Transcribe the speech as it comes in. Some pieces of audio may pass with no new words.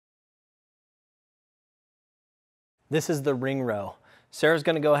This is the ring row. Sarah's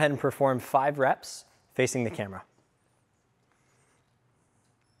gonna go ahead and perform 5 reps facing the camera.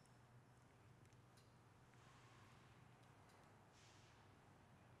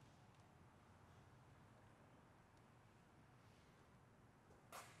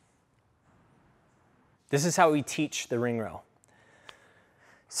 This is how we teach the ring row.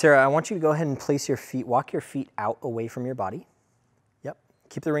 Sarah, I want you to go ahead and place your feet, walk your feet out away from your body. Yep,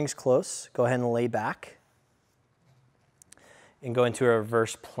 keep the rings close. Go ahead and lay back and go into a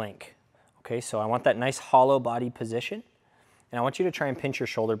reverse plank. Okay, so I want that nice hollow body position, and I want you to try and pinch your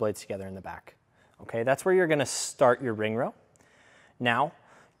shoulder blades together in the back. Okay, that's where you're gonna start your ring row. Now,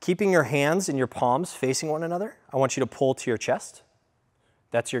 keeping your hands and your palms facing one another, I want you to pull to your chest.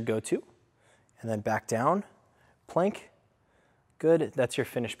 That's your go-to. And then back down, plank. Good, that's your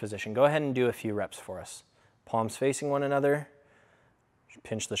finished position. Go ahead and do a few reps for us. Palms facing one another,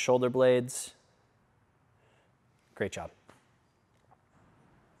 pinch the shoulder blades. Great job.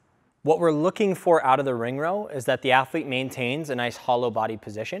 What we're looking for out of the ring row is that the athlete maintains a nice hollow body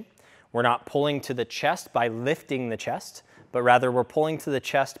position. We're not pulling to the chest by lifting the chest, but rather we're pulling to the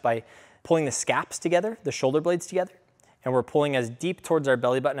chest by pulling the scaps together, the shoulder blades together, and we're pulling as deep towards our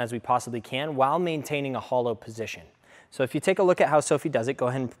belly button as we possibly can while maintaining a hollow position. So if you take a look at how Sophie does it, go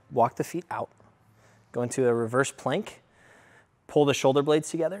ahead and walk the feet out. Go into a reverse plank. Pull the shoulder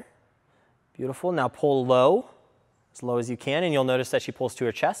blades together. Beautiful. Now pull low as you can, and you'll notice that she pulls to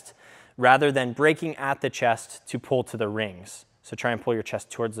her chest rather than breaking at the chest to pull to the rings. So try and pull your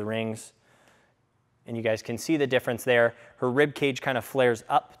chest towards the rings. And you guys can see the difference there. Her rib cage kind of flares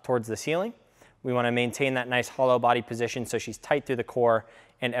up towards the ceiling. We want to maintain that nice hollow body position so she's tight through the core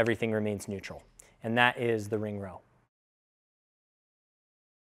and everything remains neutral. And that is the ring row.